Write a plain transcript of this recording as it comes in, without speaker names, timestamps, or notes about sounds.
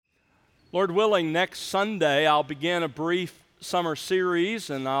Lord willing, next Sunday I'll begin a brief summer series,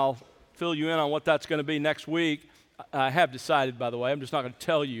 and I'll fill you in on what that's going to be next week. I have decided, by the way. I'm just not going to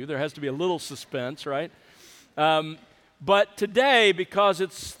tell you. There has to be a little suspense, right? But today, because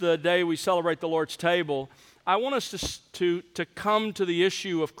it's the day we celebrate the Lord's table, I want us to come to the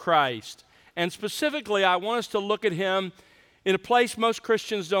issue of Christ. And specifically, I want us to look at Him in a place most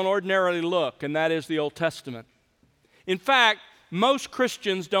Christians don't ordinarily look, and that is the Old Testament. In fact, most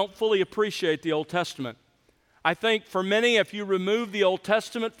Christians don't fully appreciate the Old Testament. I think for many, if you remove the Old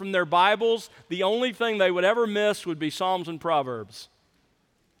Testament from their Bibles, the only thing they would ever miss would be Psalms and Proverbs.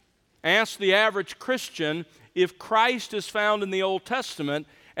 Ask the average Christian if Christ is found in the Old Testament,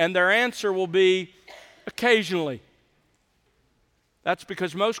 and their answer will be occasionally. That's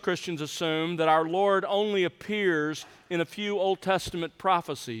because most Christians assume that our Lord only appears in a few Old Testament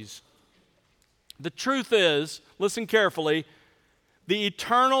prophecies. The truth is, listen carefully, the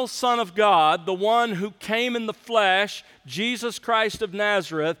eternal Son of God, the one who came in the flesh, Jesus Christ of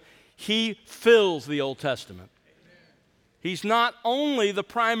Nazareth, He fills the Old Testament. Amen. He's not only the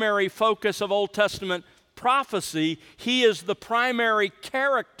primary focus of Old Testament prophecy, He is the primary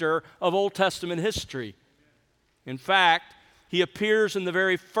character of Old Testament history. In fact, He appears in the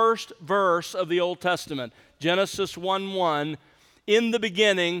very first verse of the Old Testament, Genesis 1:1, "In the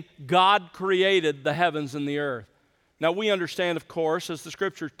beginning, God created the heavens and the earth." Now, we understand, of course, as the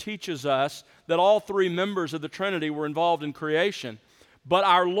Scripture teaches us, that all three members of the Trinity were involved in creation. But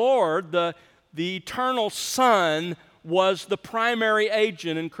our Lord, the eternal Son, was the primary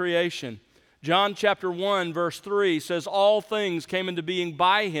agent in creation. John chapter 1, verse 3 says, "All things came into being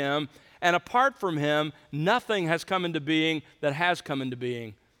by Him, and apart from Him, nothing has come into being that has come into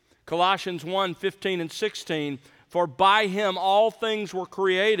being." Colossians 1, 15 and 16, "For by Him all things were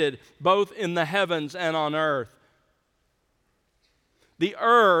created, both in the heavens and on earth." The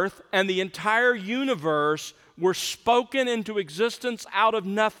earth and the entire universe were spoken into existence out of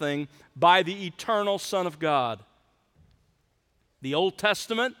nothing by the eternal Son of God. The Old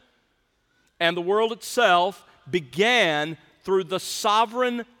Testament and the world itself began through the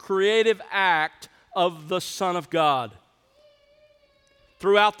sovereign creative act of the Son of God.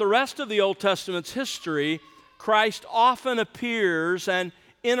 Throughout the rest of the Old Testament's history, Christ often appears and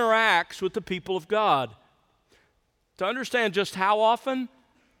interacts with the people of God. To understand just how often,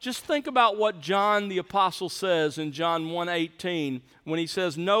 just think about what John the Apostle says in John 1:18 when he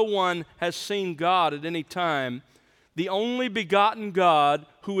says, "No one has seen God at any time. The only begotten God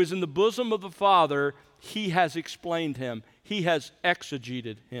who is in the bosom of the Father, He has explained Him." He has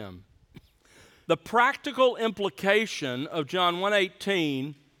exegeted Him. The practical implication of John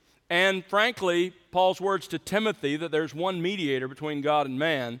 1:18, and frankly, Paul's words to Timothy that there's one mediator between God and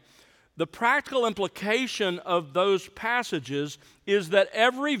man, the practical implication of those passages is that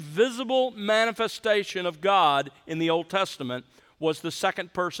every visible manifestation of God in the Old Testament was the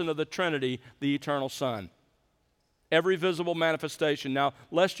second person of the Trinity, the eternal Son. Every visible manifestation. Now,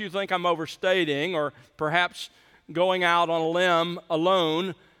 lest you think I'm overstating or perhaps going out on a limb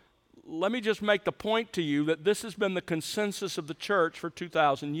alone, let me just make the point to you that this has been the consensus of the church for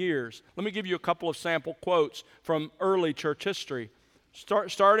 2,000 years. Let me give you a couple of sample quotes from early church history.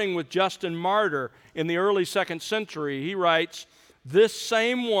 Starting with Justin Martyr in the early 2nd century, he writes, "This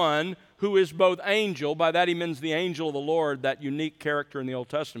same one who is both angel," by that he means the angel of the Lord, that unique character in the Old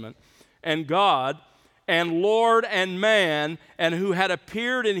Testament, "and God, and Lord and man, and who had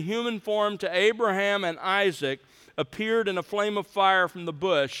appeared in human form to Abraham and Isaac, appeared in a flame of fire from the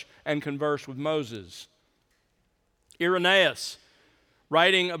bush and conversed with Moses." Irenaeus,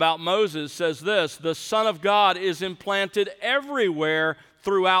 writing about Moses, says this, "The Son of God is implanted everywhere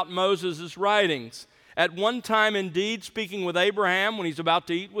throughout Moses' writings. At one time, indeed, speaking with Abraham when he's about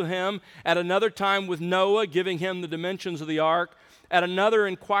to eat with him, at another time with Noah, giving him the dimensions of the ark, at another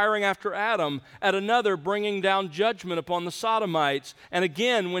inquiring after Adam, at another bringing down judgment upon the Sodomites, and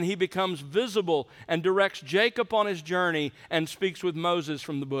again when he becomes visible and directs Jacob on his journey and speaks with Moses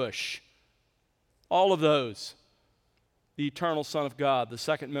from the bush." All of those, the eternal Son of God, the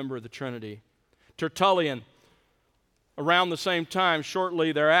second member of the Trinity. Tertullian, around the same time,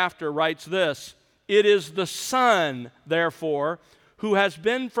 shortly thereafter, writes this, "It is the Son, therefore, who has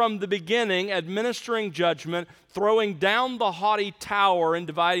been from the beginning administering judgment, throwing down the haughty tower and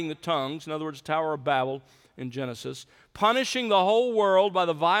dividing the tongues," in other words, Tower of Babel in Genesis, "punishing the whole world by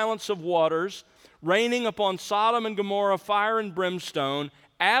the violence of waters, raining upon Sodom and Gomorrah fire and brimstone,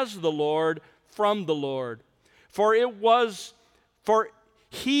 as the Lord, from the Lord. For He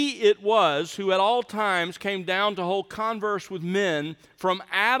it was who at all times came down to hold converse with men, from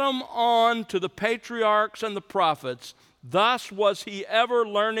Adam on to the patriarchs and the prophets, Thus was he ever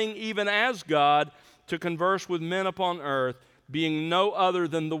learning, even as God, to converse with men upon earth, being no other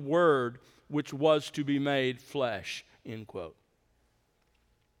than the Word, which was to be made flesh." End quote.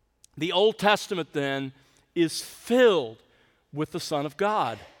 The Old Testament, then, is filled with the Son of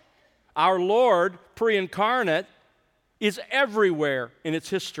God. Our Lord, pre-incarnate, is everywhere in its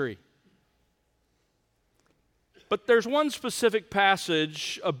history. But there's one specific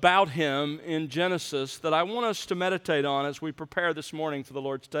passage about him in Genesis that I want us to meditate on as we prepare this morning for the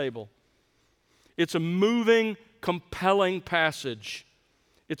Lord's table. It's a moving, compelling passage.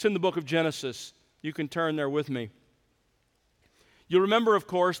 It's in the book of Genesis. You can turn there with me. You'll remember, of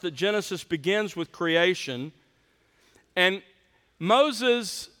course, that Genesis begins with creation, and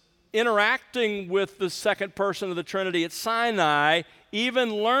Moses, interacting with the second person of the Trinity at Sinai,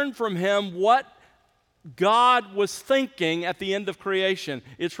 even learned from him what God was thinking at the end of creation.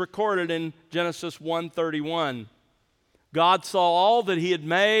 It's recorded in Genesis 1:31. God saw all that he had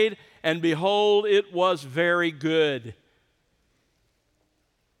made, and behold, it was very good.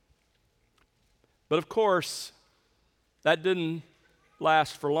 But of course, that didn't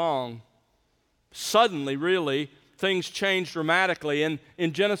last for long. Suddenly, really, things changed dramatically.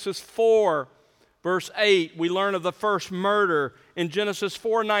 In Genesis 4, verse 8, we learn of the first murder. In Genesis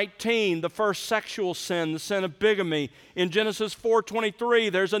 4:19, the first sexual sin, the sin of bigamy. In Genesis 4:23,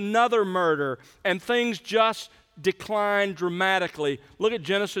 there's another murder, and things just decline dramatically. Look at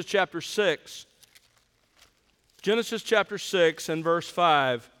Genesis chapter 6. Genesis chapter 6 and verse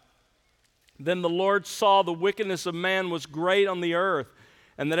 5. "Then the Lord saw the wickedness of man was great on the earth,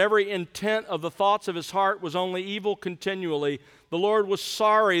 and that every intent of the thoughts of his heart was only evil continually. The Lord was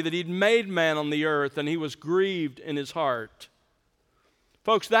sorry that he'd made man on the earth, and he was grieved in his heart."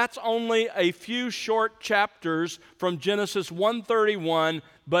 Folks, that's only a few short chapters from Genesis 1:31,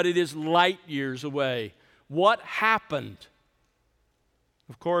 but it is light years away. What happened?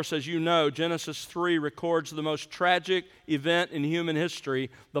 Of course, as you know, Genesis 3 records the most tragic event in human history,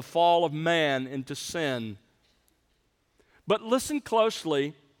 the fall of man into sin. But listen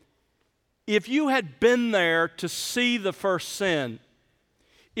closely. If you had been there to see the first sin,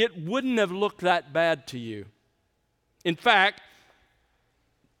 it wouldn't have looked that bad to you. In fact,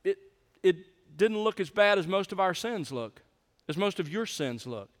 it didn't look as bad as most of our sins look, as most of your sins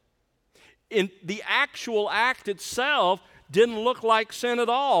look. In the actual act itself didn't look like sin at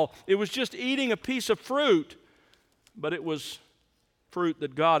all. It was just eating a piece of fruit, but it was fruit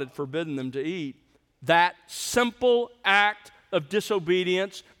that God had forbidden them to eat. That simple act of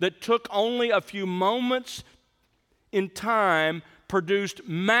disobedience that took only a few moments in time produced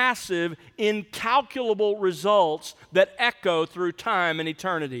massive, incalculable results that echo through time and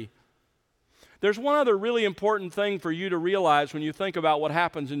eternity. There's one other really important thing for you to realize when you think about what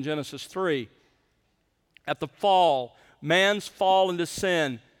happens in Genesis 3. At the fall, man's fall into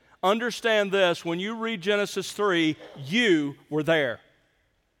sin. Understand this, when you read Genesis 3, you were there.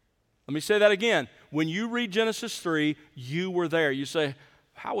 Let me say that again. When you read Genesis 3, you were there. You say,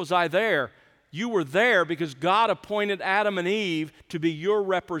 how was I there? You were there because God appointed Adam and Eve to be your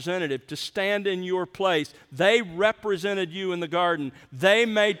representative, to stand in your place. They represented you in the garden. They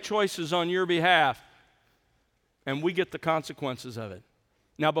made choices on your behalf. And we get the consequences of it.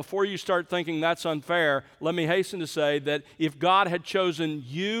 Now, before you start thinking that's unfair, let me hasten to say that if God had chosen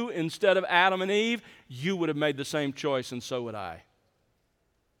you instead of Adam and Eve, you would have made the same choice, and so would I.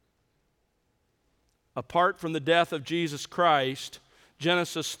 Apart from the death of Jesus Christ,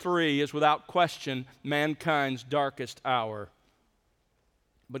 Genesis 3 is without question mankind's darkest hour.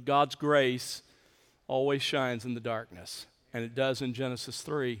 But God's grace always shines in the darkness, and it does in Genesis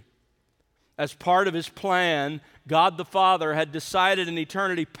 3. As part of his plan, God the Father had decided in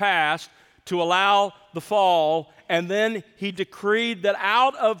eternity past to allow the fall, and then he decreed that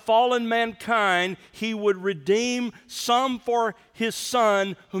out of fallen mankind he would redeem some for his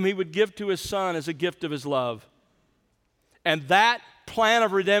Son, whom he would give to his Son as a gift of his love. And that plan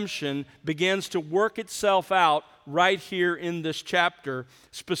of redemption begins to work itself out right here in this chapter,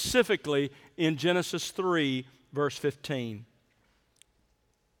 specifically in Genesis 3, verse 15.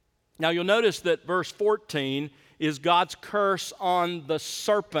 Now you'll notice that verse 14 is God's curse on the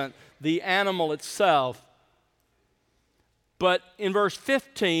serpent, the animal itself. But in verse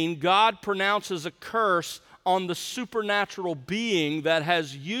 15, God pronounces a curse on the supernatural being that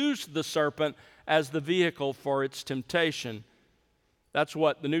has used the serpent as the vehicle for its temptation. That's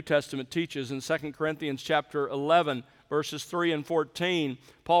what the New Testament teaches in 2 Corinthians chapter 11, verses 3 and 14.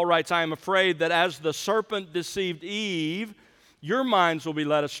 Paul writes, "I am afraid that as the serpent deceived Eve, your minds will be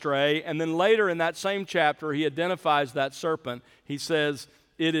led astray." And then later in that same chapter, he identifies that serpent. He says,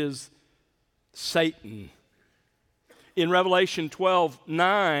 it is Satan. In Revelation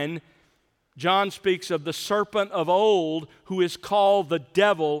 12:9, John speaks of the serpent of old who is called the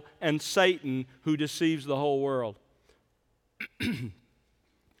devil and Satan, who deceives the whole world.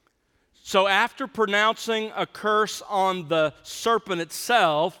 So after pronouncing a curse on the serpent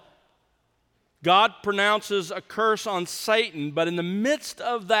itself, God pronounces a curse on Satan, but in the midst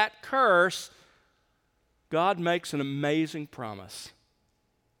of that curse, God makes an amazing promise.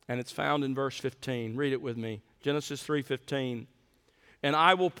 And it's found in verse 15. Read it with me. Genesis 3:15. And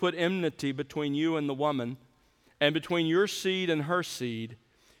I will put enmity between you and the woman, and between your seed and her seed.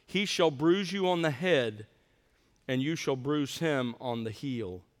 He shall bruise you on the head, and you shall bruise him on the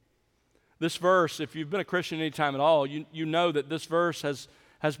heel. This verse, if you've been a Christian any time at all, you know that this verse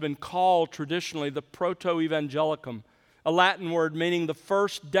has been called traditionally the proto-evangelicum, a Latin word meaning the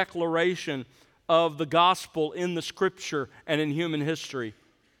first declaration of the gospel in the Scripture and in human history.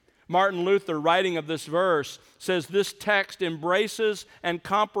 Martin Luther, writing of this verse, says this text embraces and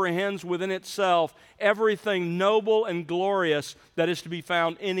comprehends within itself everything noble and glorious that is to be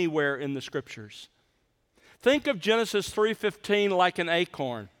found anywhere in the Scriptures. Think of Genesis 3:15 like an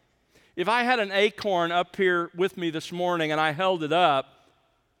acorn. If I had an acorn up here with me this morning and I held it up,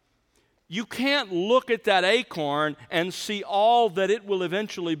 you can't look at that acorn and see all that it will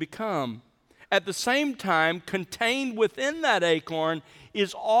eventually become. At the same time, contained within that acorn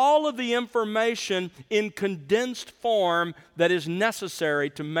is all of the information in condensed form that is necessary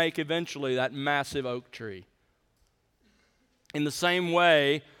to make eventually that massive oak tree. In the same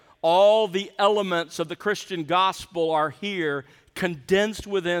way, all the elements of the Christian gospel are here condensed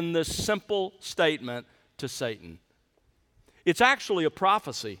within this simple statement to Satan. It's actually a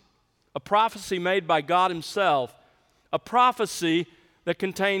prophecy made by God Himself, a prophecy that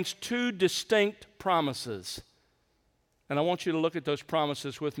contains two distinct promises. And I want you to look at those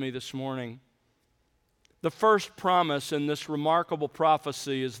promises with me this morning. The first promise in this remarkable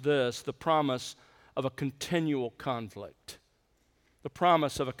prophecy is this, the promise of a continual conflict. The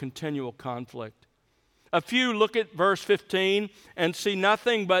promise of a continual conflict. A few look at verse 15 and see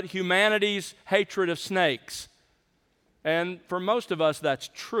nothing but humanity's hatred of snakes. And for most of us, that's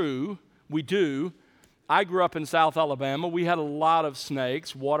true. We do. I grew up in South Alabama. We had a lot of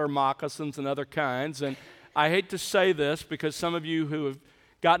snakes, water moccasins and other kinds. And I hate to say this because some of you who have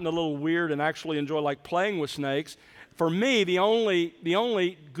gotten a little weird and actually enjoy like playing with snakes, for me, the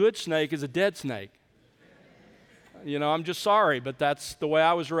only good snake is a dead snake. You know, I'm just sorry, but that's the way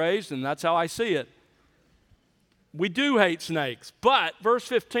I was raised and that's how I see it. We do hate snakes, but verse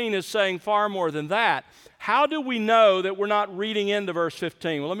 15 is saying far more than that. How do we know that we're not reading into verse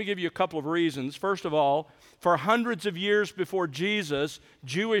 15? Well, let me give you a couple of reasons. First of all, for hundreds of years before Jesus,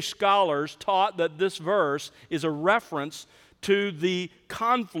 Jewish scholars taught that this verse is a reference to the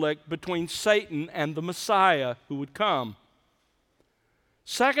conflict between Satan and the Messiah who would come.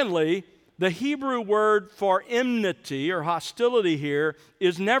 Secondly, the Hebrew word for enmity or hostility here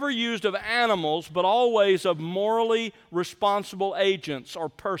is never used of animals, but always of morally responsible agents or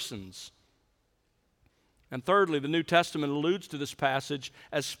persons. And thirdly, the New Testament alludes to this passage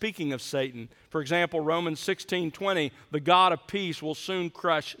as speaking of Satan. For example, Romans 16:20, the God of peace will soon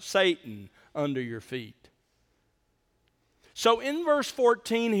crush Satan under your feet. So in verse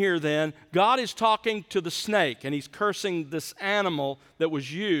 14 here then, God is talking to the snake and He's cursing this animal that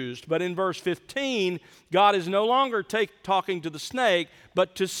was used. But in verse 15, God is no longer talking to the snake,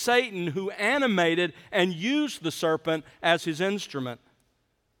 but to Satan who animated and used the serpent as his instrument.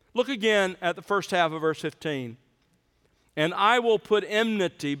 Look again at the first half of verse 15. And I will put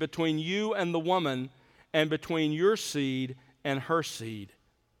enmity between you and the woman, and between your seed and her seed.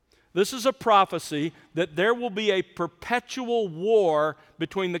 This is a prophecy that there will be a perpetual war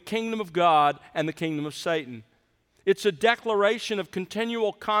between the kingdom of God and the kingdom of Satan. It's a declaration of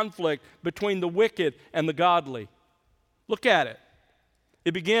continual conflict between the wicked and the godly. Look at it.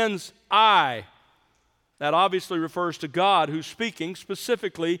 It begins, I. That obviously refers to God, who's speaking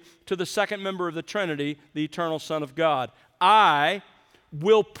specifically to the second member of the Trinity, the eternal Son of God. I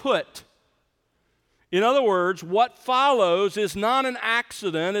will put. In other words, what follows is not an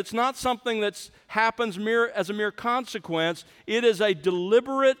accident. It's not something that happens as a mere consequence. It is a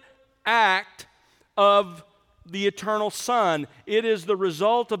deliberate act of the eternal Son. It is the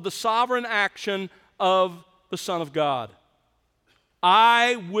result of the sovereign action of the Son of God.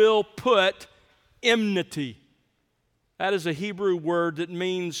 I will put enmity. That is a Hebrew word that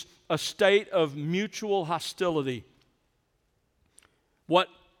means a state of mutual hostility. What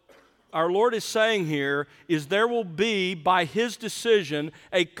our Lord is saying here is there will be, by His decision,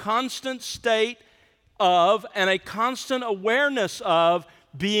 a constant state of and a constant awareness of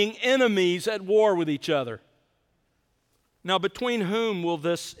being enemies at war with each other. Now, between whom will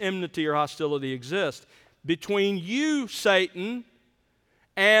this enmity or hostility exist? Between you, Satan,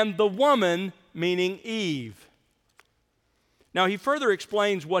 and the woman, meaning Eve. Now, he further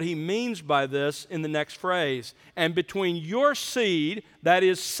explains what he means by this in the next phrase. And between your seed, that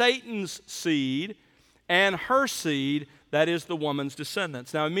is Satan's seed, and her seed, that is the woman's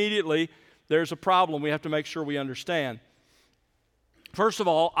descendants. Now, immediately, there's a problem we have to make sure we understand. First of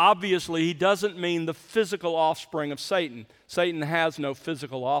all, obviously, he doesn't mean the physical offspring of Satan. Satan has no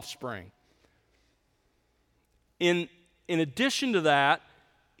physical offspring. In addition to that,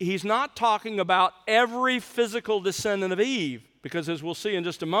 he's not talking about every physical descendant of Eve, because as we'll see in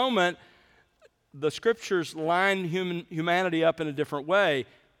just a moment, the Scriptures line humanity up in a different way.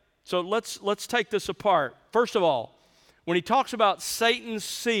 So let's take this apart. First of all, when he talks about Satan's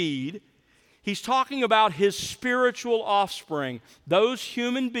seed, he's talking about his spiritual offspring, those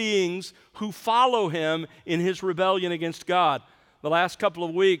human beings who follow him in his rebellion against God. The last couple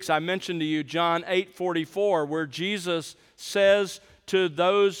of weeks, I mentioned to you John 8:44, where Jesus says to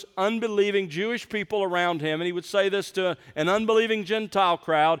those unbelieving Jewish people around him, and he would say this to an unbelieving Gentile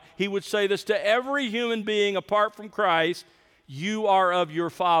crowd, he would say this to every human being apart from Christ, you are of your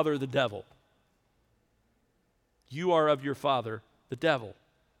father, the devil. You are of your father, the devil.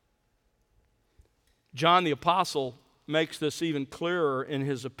 John the Apostle makes this even clearer in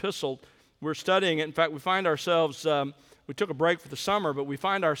his epistle. We're studying it. In fact, we find ourselves, we took a break for the summer, but we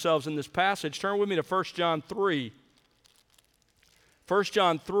find ourselves in this passage. Turn with me to 1 John 3. 1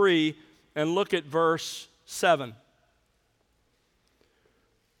 John 3, and look at verse 7.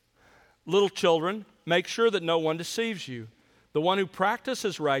 Little children, make sure that no one deceives you. The one who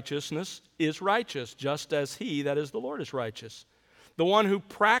practices righteousness is righteous, just as he, that is the Lord, is righteous. The one who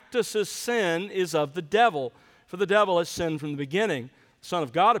practices sin is of the devil, for the devil has sinned from the beginning. The Son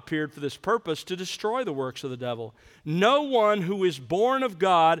of God appeared for this purpose, to destroy the works of the devil. No one who is born of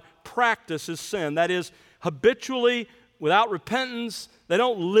God practices sin. That is, habitually, without repentance, they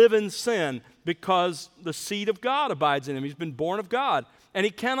don't live in sin because the seed of God abides in him. He's been born of God. And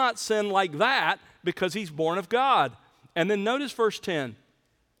he cannot sin like that because he's born of God. And then notice verse 10.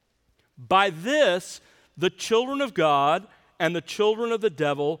 By this, the children of God and the children of the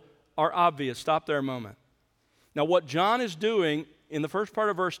devil are obvious. Stop there a moment. Now, what John is doing in the first part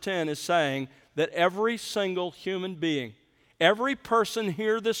of verse 10 is saying that every single human being, every person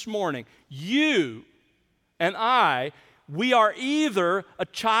here this morning, you and I, we are either a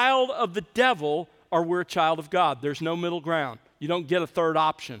child of the devil or we're a child of God. There's no middle ground. You don't get a third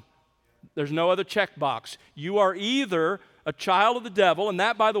option. There's no other checkbox. You are either a child of the devil, and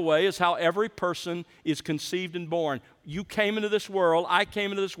that, by the way, is how every person is conceived and born. You came into this world, I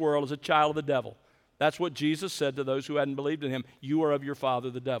came into this world as a child of the devil. That's what Jesus said to those who hadn't believed in him. You are of your father,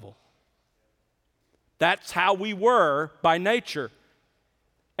 the devil. That's how we were by nature.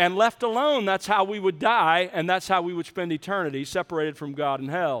 And left alone, that's how we would die, and that's how we would spend eternity, separated from God in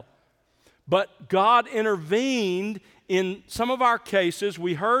hell. But God intervened in some of our cases.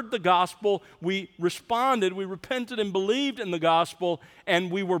 We heard the gospel, we responded, we repented and believed in the gospel,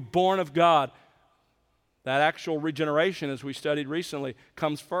 and we were born of God. That actual regeneration, as we studied recently,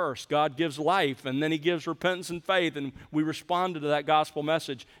 comes first. God gives life, and then he gives repentance and faith, and we responded to that gospel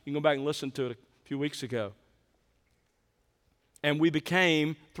message. You can go back and listen to it a few weeks ago. And we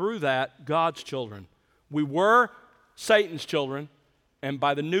became, through that, God's children. We were Satan's children, and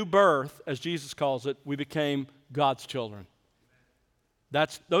by the new birth, as Jesus calls it, we became God's children.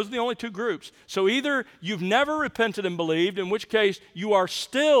 Those are the only two groups. So either you've never repented and believed, in which case you are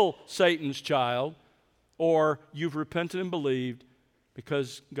still Satan's child, or you've repented and believed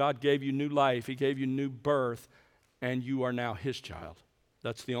because God gave you new life, he gave you new birth, and you are now his child.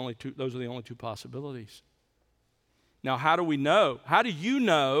 Those are the only two possibilities. Now, how do we know? How do you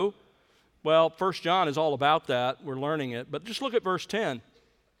know? Well, 1 John is all about that. We're learning it. But just look at verse 10.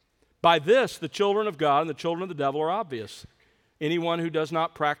 By this, the children of God and the children of the devil are obvious. Anyone who does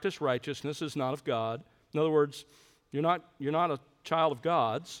not practice righteousness is not of God. In other words, you're not a child of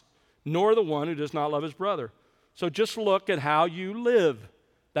God's, nor the one who does not love his brother. So just look at how you live.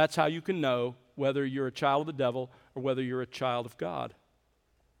 That's how you can know whether you're a child of the devil or whether you're a child of God.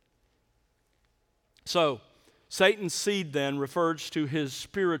 So, Satan's seed then refers to his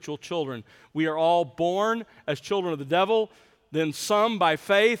spiritual children. We are all born as children of the devil, then some by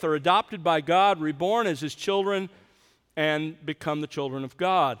faith are adopted by God, reborn as his children, and become the children of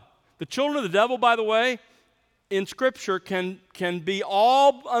God. The children of the devil, by the way, in Scripture can be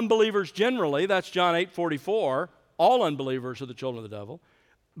all unbelievers generally. That's John 8:44. All unbelievers are the children of the devil.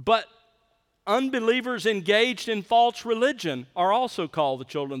 But unbelievers engaged in false religion are also called the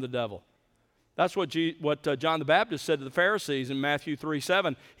children of the devil. That's what John the Baptist said to the Pharisees in Matthew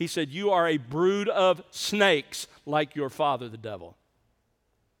 3:7. He said, "You are a brood of snakes like your father, the devil."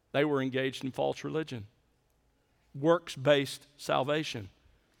 They were engaged in false religion, works-based salvation.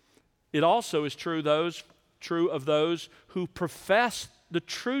 It also is true of those who profess the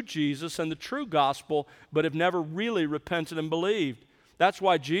true Jesus and the true gospel, but have never really repented and believed. That's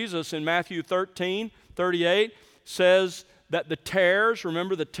why Jesus in Matthew 13:38 says that the tares,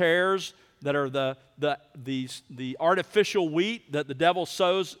 remember the tares that are the artificial wheat that the devil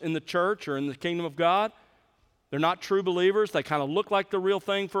sows in the church or in the kingdom of God, they're not true believers. They kind of look like the real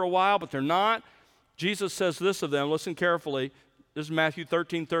thing for a while, but they're not. Jesus says this of them, listen carefully. This is Matthew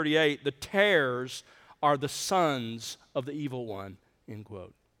 13:38. The tares are the sons of the evil one, end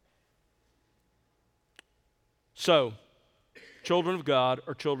quote. So, children of God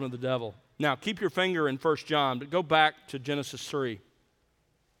or children of the devil. Now, keep your finger in 1 John, but go back to Genesis 3.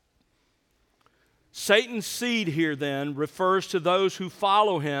 Satan's seed here then refers to those who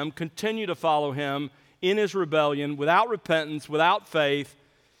follow him, continue to follow him in his rebellion, without repentance, without faith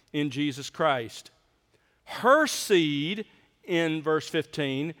in Jesus Christ. Her seed, in verse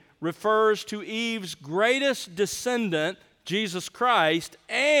 15, refers to Eve's greatest descendant, Jesus Christ,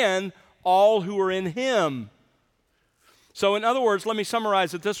 and all who are in him. So in other words, let me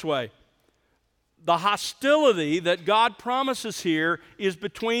summarize it this way. The hostility that God promises here is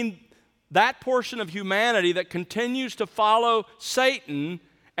between that portion of humanity that continues to follow Satan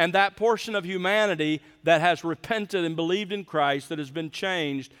and that portion of humanity that has repented and believed in Christ, that has been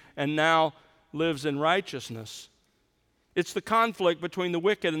changed and now lives in righteousness. It's the conflict between the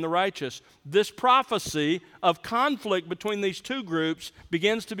wicked and the righteous. This prophecy of conflict between these two groups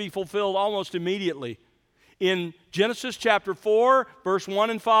begins to be fulfilled almost immediately. In Genesis chapter 4, verse 1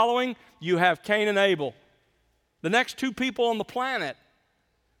 and following, you have Cain and Abel, the next two people on the planet.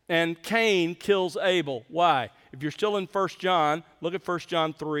 And Cain kills Abel. Why? If you're still in 1 John, look at 1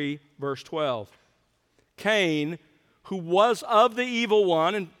 John 3, verse 12. Cain, who was of the evil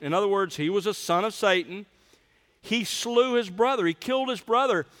one, in other words, he was a son of Satan, he slew his brother. He killed his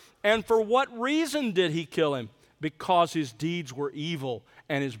brother. And for what reason did he kill him? Because his deeds were evil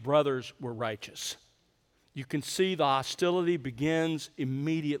and his brothers were righteous. You can see the hostility begins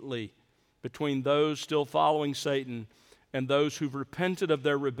immediately between those still following Satan and those who've repented of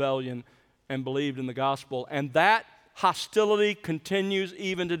their rebellion and believed in the gospel. And that hostility continues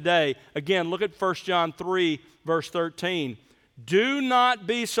even today. Again, look at 1 John 3, verse 13. Do not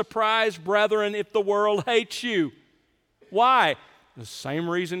be surprised, brethren, if the world hates you. Why? The same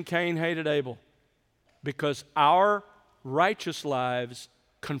reason Cain hated Abel. Because our righteous lives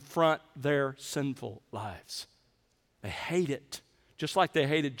confront their sinful lives. They hate it, just like they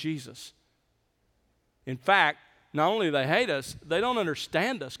hated Jesus. In fact, not only do they hate us, they don't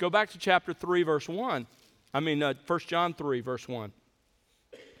understand us. Go back to chapter 3, verse 1. 1 John 3, verse 1.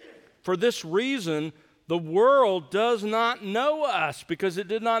 For this reason, the world does not know us because it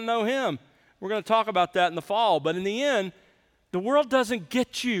did not know him. We're going to talk about that in the fall. But in the end, the world doesn't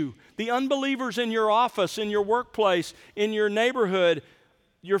get you. The unbelievers in your office, in your workplace, in your neighborhood,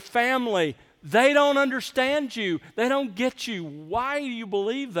 your family, they don't understand you. They don't get you. Why do you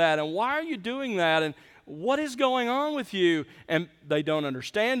believe that? And why are you doing that? And what is going on with you? And they don't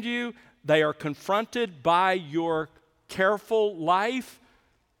understand you. They are confronted by your careful life.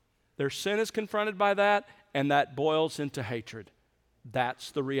 Their sin is confronted by that, and that boils into hatred.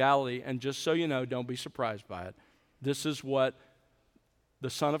 That's the reality. And just so you know, don't be surprised by it. This is what the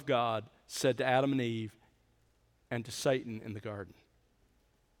Son of God said to Adam and Eve and to Satan in the garden.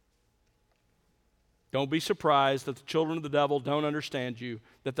 Don't be surprised that the children of the devil don't understand you,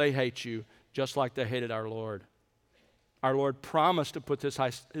 that they hate you, just like they hated our Lord. Our Lord promised to put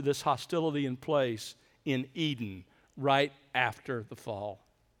this hostility in place in Eden right after the fall.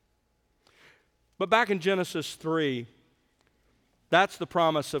 But back in Genesis 3, that's the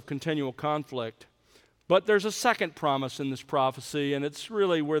promise of continual conflict. But there's a second promise in this prophecy, and it's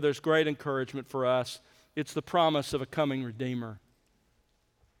really where there's great encouragement for us. It's the promise of a coming Redeemer.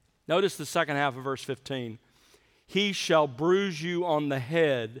 Notice the second half of verse 15. He shall bruise you on the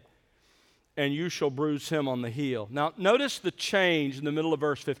head, and you shall bruise him on the heel. Now, notice the change in the middle of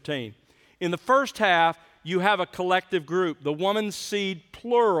verse 15. In the first half, you have a collective group. The woman's seed,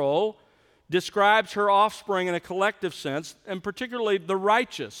 plural, describes her offspring in a collective sense, and particularly the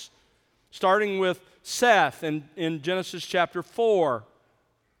righteous, starting with Seth in Genesis chapter 4.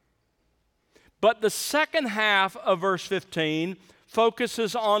 But the second half of verse 15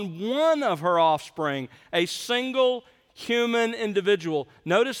 focuses on one of her offspring, a single human individual.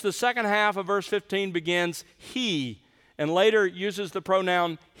 Notice the second half of verse 15 begins he, and later uses the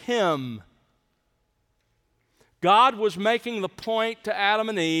pronoun him. God was making the point to Adam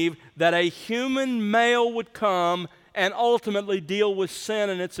and Eve that a human male would come and ultimately deal with sin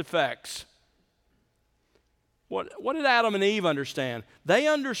and its effects. What did Adam and Eve understand? They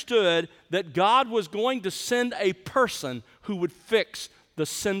understood that God was going to send a person who would fix the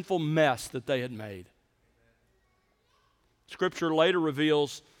sinful mess that they had made. Scripture later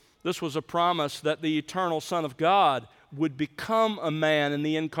reveals this was a promise that the eternal Son of God would become a man in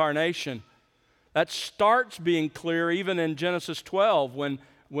the incarnation. That starts being clear even in Genesis 12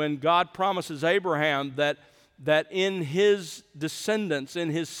 when God promises Abraham that in his descendants, in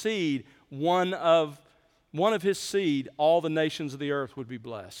his seed, one of his seed, all the nations of the earth would be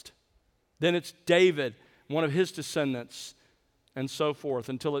blessed. Then it's David, one of his descendants, and so forth,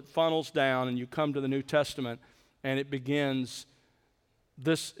 until it funnels down and you come to the New Testament and it begins,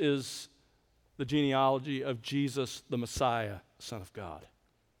 this is the genealogy of Jesus, the Messiah, Son of God.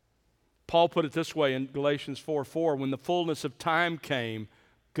 Paul put it this way in Galatians 4:4, when the fullness of time came,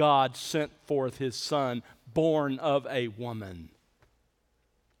 God sent forth his Son, born of a woman.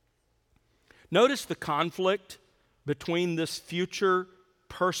 Notice the conflict between this future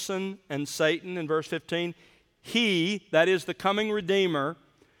person and Satan in verse 15. He, that is the coming Redeemer,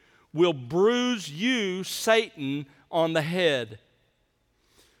 will bruise you, Satan, on the head.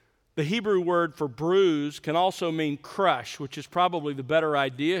 The Hebrew word for bruise can also mean crush, which is probably the better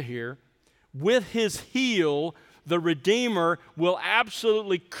idea here. With his heel, the Redeemer will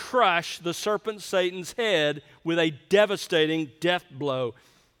absolutely crush the serpent Satan's head with a devastating death blow.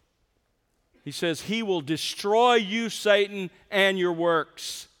 He says, he will destroy you, Satan, and your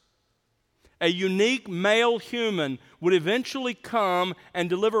works. A unique male human would eventually come and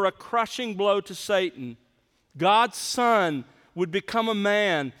deliver a crushing blow to Satan. God's Son would become a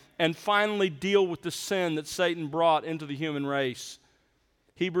man and finally deal with the sin that Satan brought into the human race.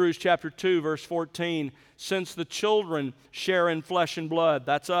 Hebrews chapter 2, verse 14, since the children share in flesh and blood,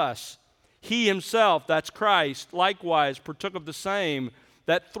 that's us, he himself, that's Christ, likewise partook of the same,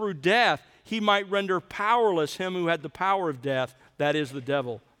 that through death he might render powerless him who had the power of death, that is the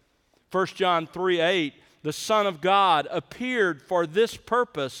devil. 1 John 3:8, the Son of God appeared for this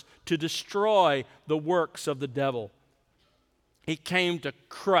purpose, to destroy the works of the devil. He came to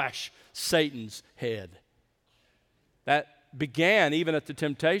crush Satan's head. That began even at the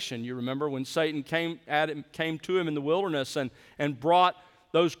temptation. You remember when Satan came to him in the wilderness and brought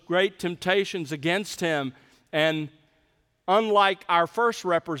those great temptations against him. And unlike our first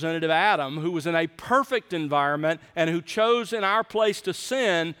representative, Adam, who was in a perfect environment and who chose in our place to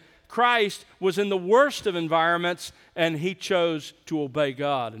sin, Christ was in the worst of environments and he chose to obey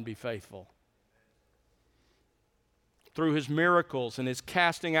God and be faithful. Through his miracles and his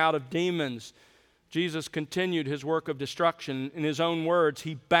casting out of demons, Jesus continued his work of destruction. In his own words,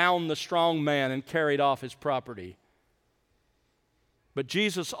 he bound the strong man and carried off his property. But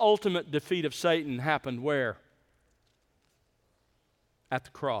Jesus' ultimate defeat of Satan happened where? At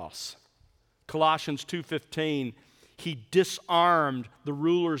the cross. Colossians 2:15, he disarmed the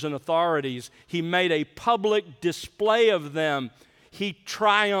rulers and authorities. He made a public display of them. He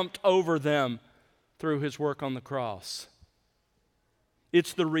triumphed over them through his work on the cross.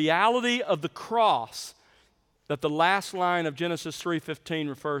 It's the reality of the cross that the last line of Genesis 3:15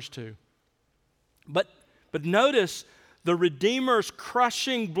 refers to. But notice the Redeemer's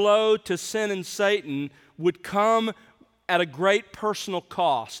crushing blow to sin and Satan would come at a great personal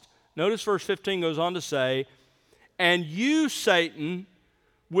cost. Notice verse 15 goes on to say, and you, Satan,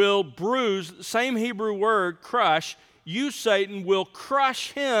 will bruise, same Hebrew word, crush, you, Satan, will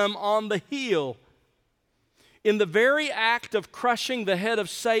crush him on the heel. In the very act of crushing the head of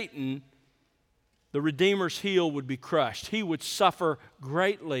Satan, the Redeemer's heel would be crushed. He would suffer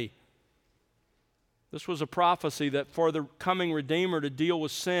greatly. This was a prophecy that for the coming Redeemer to deal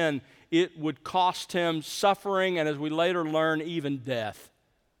with sin, it would cost him suffering and, as we later learn, even death.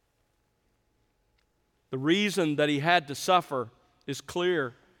 The reason that he had to suffer is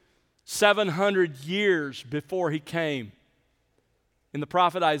clear. 700 years before he came. In the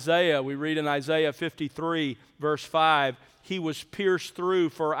prophet Isaiah, we read in Isaiah 53, verse 5, he was pierced through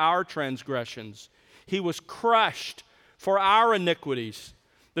for our transgressions. He was crushed for our iniquities.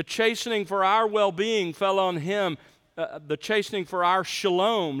 The chastening for our well-being fell on him. The chastening for our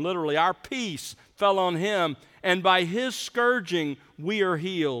shalom, literally our peace, fell on him. And by his scourging, we are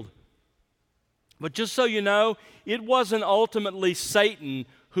healed. But just so you know, it wasn't ultimately Satan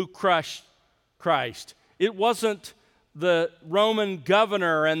who crushed Christ. It wasn't the Roman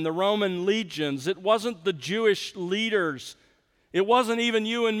governor and the Roman legions. It wasn't the Jewish leaders. It wasn't even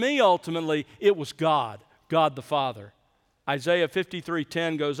you and me ultimately. It was God, God the Father. Isaiah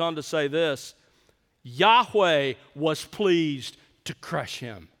 53:10 goes on to say this, Yahweh was pleased to crush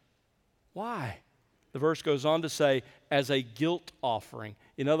him. Why? The verse goes on to say, as a guilt offering.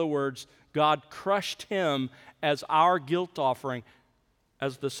 In other words, God crushed him as our guilt offering,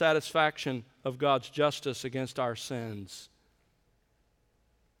 as the satisfaction of God's justice against our sins.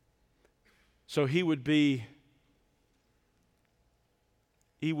 So he would be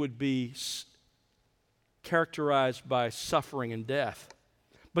characterized by suffering and death.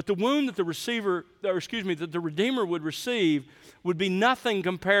 But the wound that the Redeemer would receive would be nothing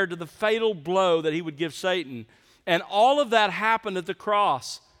compared to the fatal blow that he would give Satan. And all of that happened at the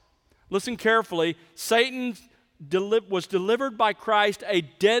cross. Listen carefully. Satan was delivered by Christ a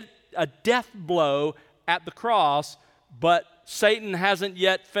death blow at the cross, but Satan hasn't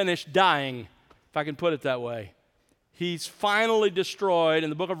yet finished dying, if I can put it that way. He's finally destroyed in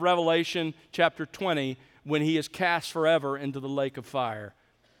the book of Revelation, chapter 20, when he is cast forever into the lake of fire.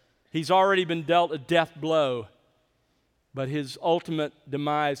 He's already been dealt a death blow, but his ultimate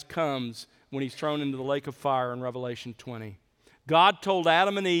demise comes when he's thrown into the lake of fire in Revelation 20. God told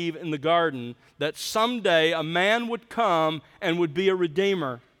Adam and Eve in the garden that someday a man would come and would be a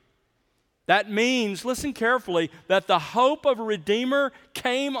redeemer. That means, listen carefully, that the hope of a redeemer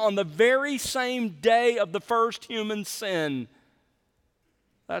came on the very same day of the first human sin.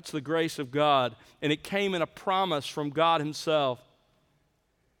 That's the grace of God, and it came in a promise from God himself.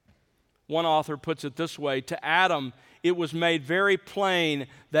 One author puts it this way: to Adam, it was made very plain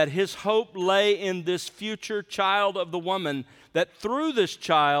that his hope lay in this future child of the woman, that through this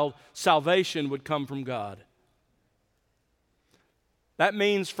child, salvation would come from God. That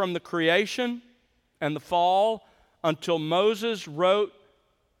means from the creation and the fall until Moses wrote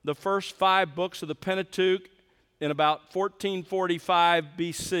the first 5 books of the Pentateuch in about 1445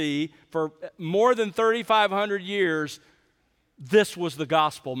 BC, for more than 3,500 years, this was the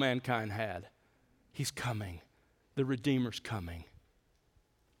gospel mankind had. He's coming. The Redeemer's coming.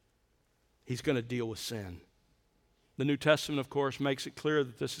 He's going to deal with sin. The New Testament, of course, makes it clear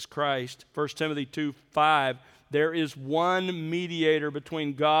that this is Christ. 1 Timothy 2:5, there is one mediator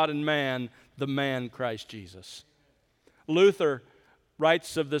between God and man, the man Christ Jesus. Luther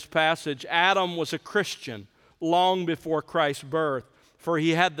writes of this passage, Adam was a Christian long before Christ's birth, for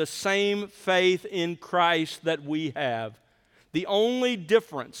he had the same faith in Christ that we have. The only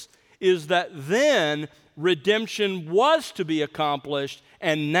difference is that then redemption was to be accomplished,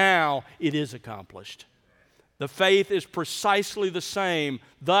 and now it is accomplished. The faith is precisely the same.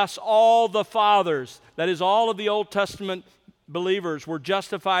 Thus, all the fathers, that is, all of the Old Testament believers, were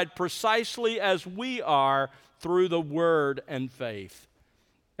justified precisely as we are through the Word and faith.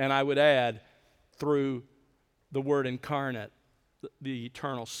 And I would add, through the Word incarnate, the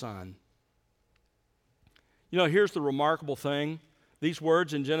eternal Son. You know, here's the remarkable thing. These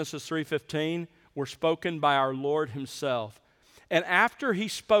words in Genesis 3:15 were spoken by our Lord himself. And after he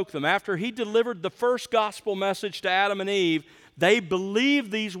spoke them, after he delivered the first gospel message to Adam and Eve, they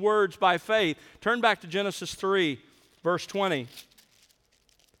believed these words by faith. Turn back to Genesis 3, verse 20.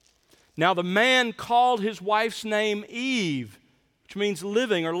 Now the man called his wife's name Eve, which means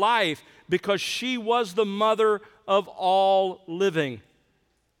living or life, because she was the mother of all living.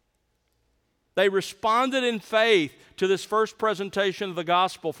 They responded in faith to this first presentation of the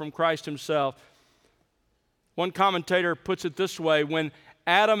gospel from Christ himself. One commentator puts it this way: when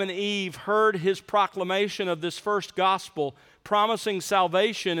Adam and Eve heard his proclamation of this first gospel, promising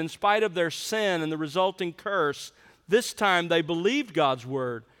salvation in spite of their sin and the resulting curse, this time they believed God's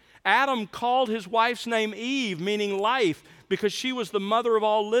word. Adam called his wife's name Eve, meaning life, because she was the mother of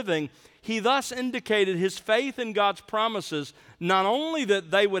all living. He thus indicated his faith in God's promises, not only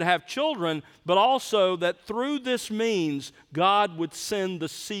that they would have children, but also that through this means, God would send the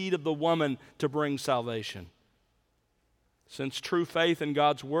seed of the woman to bring salvation. Since true faith in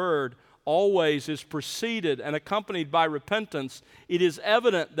God's word always is preceded and accompanied by repentance, it is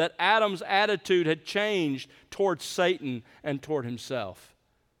evident that Adam's attitude had changed towards Satan and toward himself.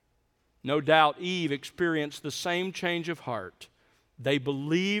 No doubt Eve experienced the same change of heart. They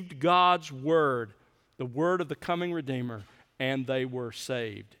believed God's word, the word of the coming Redeemer, and they were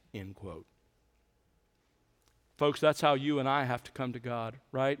saved, end quote. Folks, that's how you and I have to come to God,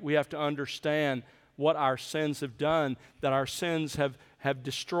 right? We have to understand what our sins have done, that our sins have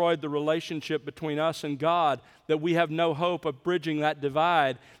destroyed the relationship between us and God, that we have no hope of bridging that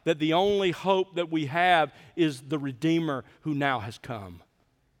divide, that the only hope that we have is the Redeemer who now has come.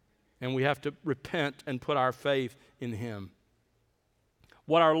 And we have to repent and put our faith in him.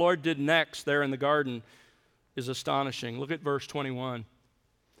 What our Lord did next there in the garden is astonishing. Look at verse 21.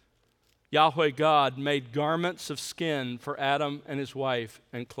 Yahweh God made garments of skin for Adam and his wife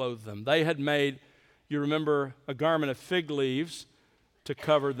and clothed them. They had made You remember a garment of fig leaves to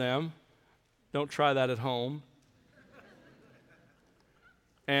cover them. Don't try that at home.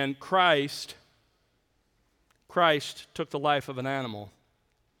 And Christ took the life of an animal.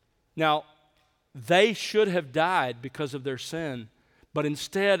 Now, they should have died because of their sin, but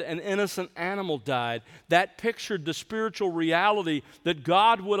instead an innocent animal died. That pictured the spiritual reality that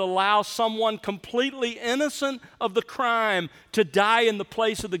God would allow someone completely innocent of the crime to die in the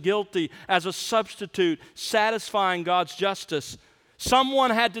place of the guilty as a substitute, satisfying God's justice.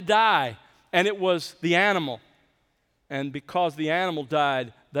 Someone had to die, and it was the animal. And because the animal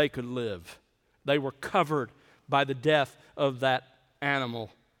died, they could live. They were covered by the death of that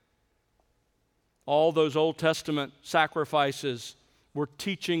animal. All those Old Testament sacrifices were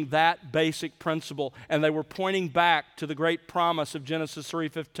teaching that basic principle, and they were pointing back to the great promise of Genesis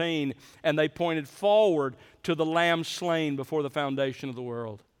 3:15, and they pointed forward to the lamb slain before the foundation of the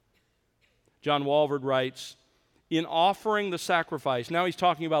world. John Walvoord writes, in offering the sacrifice, now he's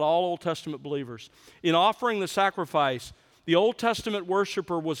talking about all Old Testament believers, in offering the sacrifice, the Old Testament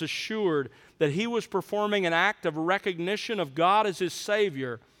worshiper was assured that he was performing an act of recognition of God as his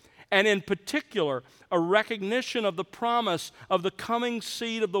Savior, and in particular, a recognition of the promise of the coming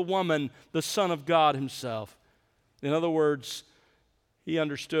seed of the woman, the Son of God himself. In other words, he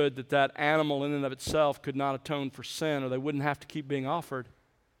understood that that animal in and of itself could not atone for sin, or they wouldn't have to keep being offered.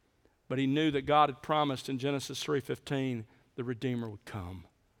 But he knew that God had promised in Genesis 3:15 the Redeemer would come.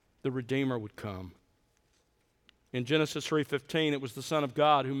 The Redeemer would come. In Genesis 3:15, it was the Son of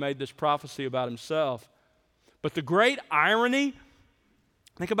God who made this prophecy about himself. But the great irony,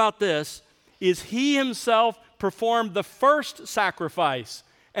 think about this, is he himself performed the first sacrifice,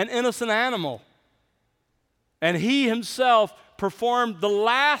 an innocent animal. And he himself performed the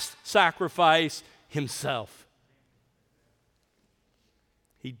last sacrifice himself.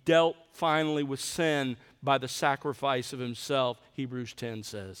 He dealt finally with sin by the sacrifice of himself, Hebrews 10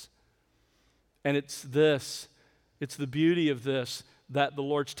 says. And it's the beauty of this that the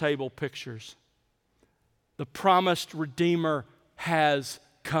Lord's table pictures. The promised Redeemer has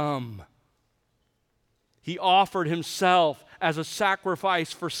come. He offered himself as a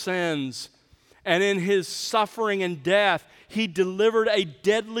sacrifice for sins. And in his suffering and death, he delivered a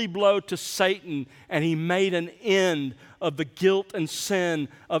deadly blow to Satan, and he made an end of the guilt and sin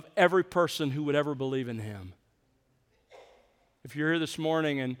of every person who would ever believe in him. If you're here this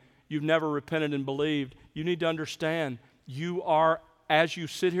morning and you've never repented and believed, you need to understand you are, as you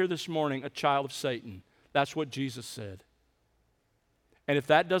sit here this morning, a child of Satan. That's what Jesus said. And if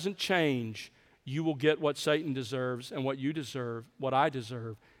that doesn't change, you will get what Satan deserves and what you deserve, what I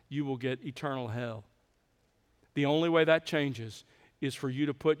deserve. You will get eternal hell. The only way that changes is for you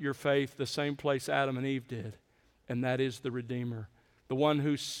to put your faith the same place Adam and Eve did, and that is the Redeemer, the one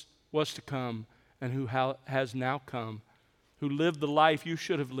who was to come and who has now come, who lived the life you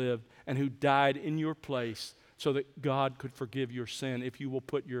should have lived and who died in your place so that God could forgive your sin if you will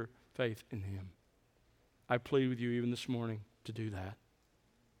put your faith in him. I plead with you even this morning to do that.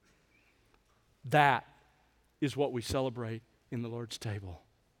 That is what we celebrate in the Lord's table.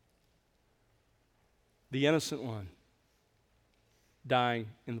 The innocent one dying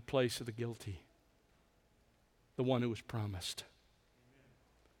in the place of the guilty. The one who was promised.